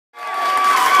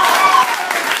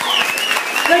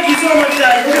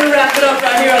stuff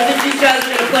right here. I think these guys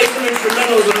are going to play some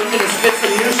instrumentals and we're going to spit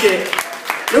some new shit.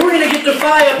 Then we're going to get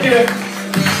Defy up here.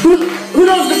 Who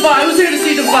knows Defy? Who's here to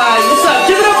see Defy? What's up?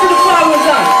 Give it up for Defy one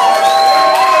time.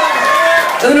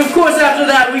 And then of course after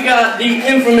that we got the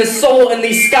infamous Soul and the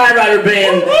Skyrider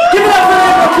Band. Give it up for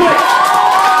them real quick.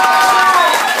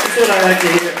 That's what I like to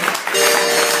hear.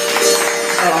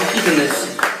 Oh, I'm keeping this.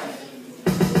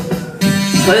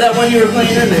 Play that one you were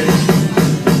playing in there.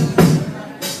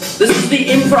 This is the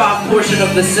improv portion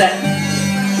of the set.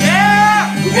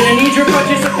 Yeah! We're gonna need your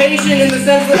participation in the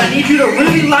sense that I need you to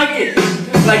really like it.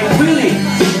 Like, really.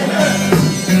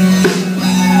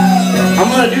 I'm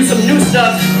gonna do some new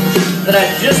stuff that I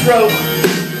just wrote.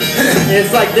 And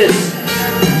it's like this.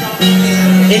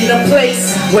 In the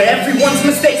place where everyone's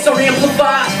mistakes are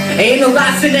amplified,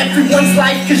 analyzing everyone's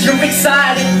life cause you're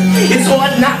excited. It's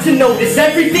hard not to notice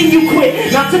everything you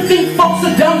quit, not to think folks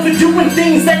are dumb for doing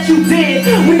things that you did.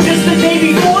 When just the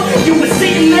day before, you were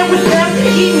sitting there with them,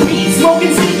 eating meat,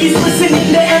 smoking ciggies,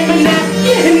 listening to Eminem.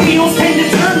 And wheels tend to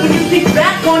turn when you think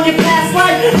back on your past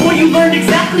life. Boy, you learned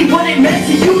exactly what it meant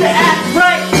to you to act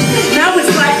right. Now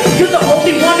it's like you're the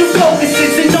only one who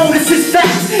focuses and notices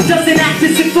facts, doesn't act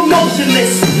as if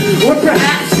emotionless. Or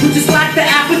perhaps you just lack the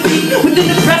apathy with an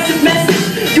aggressive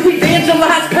message. You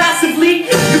evangelize passively.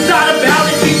 You thought about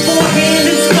it beforehand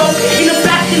and spoke in a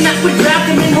fashion that would grab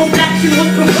them and hope action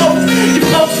would provoke. You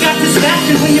folks got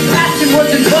distracted when your passion was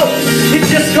invoked. It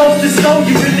just goes to show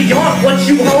you really aren't what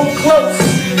you hold close.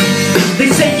 They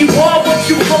say you